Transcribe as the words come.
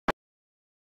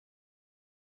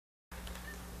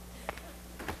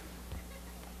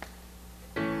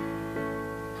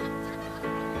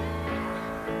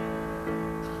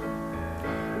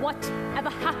whatever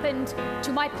happened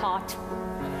to my part.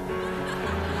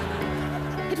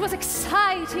 It was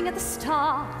exciting at the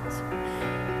start.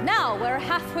 Now we're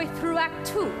halfway through Act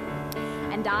 2,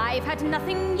 and I've had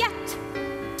nothing yet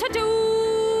to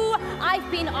do. I've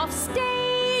been off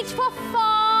stage for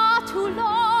far too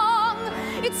long.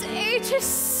 It's ages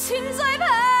since I've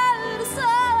held a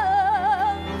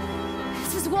song.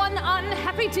 This is one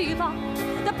unhappy diva.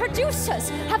 The producers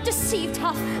have deceived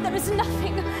her. There is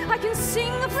nothing I can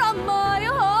sing from my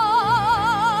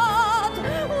heart.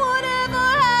 Whatever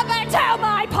happened to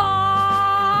my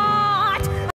part?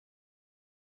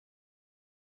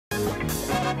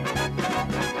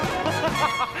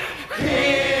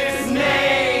 His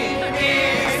name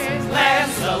is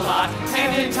Lancelot,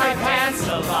 and in tight pants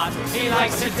a lot. He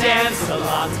likes to dance a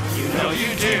lot, you know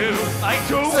you do. I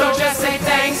do. So just say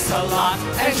thanks a lot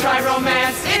and try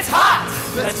romance. It's hot.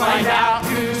 Let's find out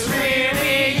who's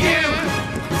really you.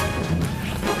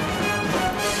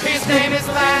 His name is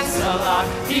Lancelot.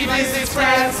 He visits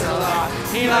France a lot.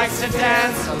 He likes to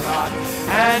dance a lot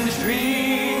and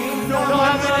dream. No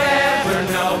one would ever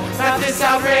know that this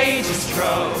outrageous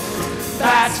trove,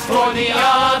 that's for the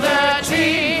other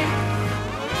team.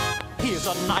 Here's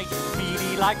a knight who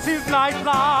really likes his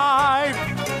nightlife,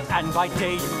 and by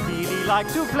day you really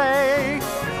like to play.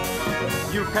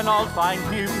 You can all find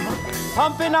him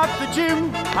pumping up the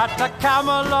gym at the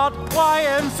Spamalot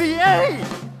YMCA.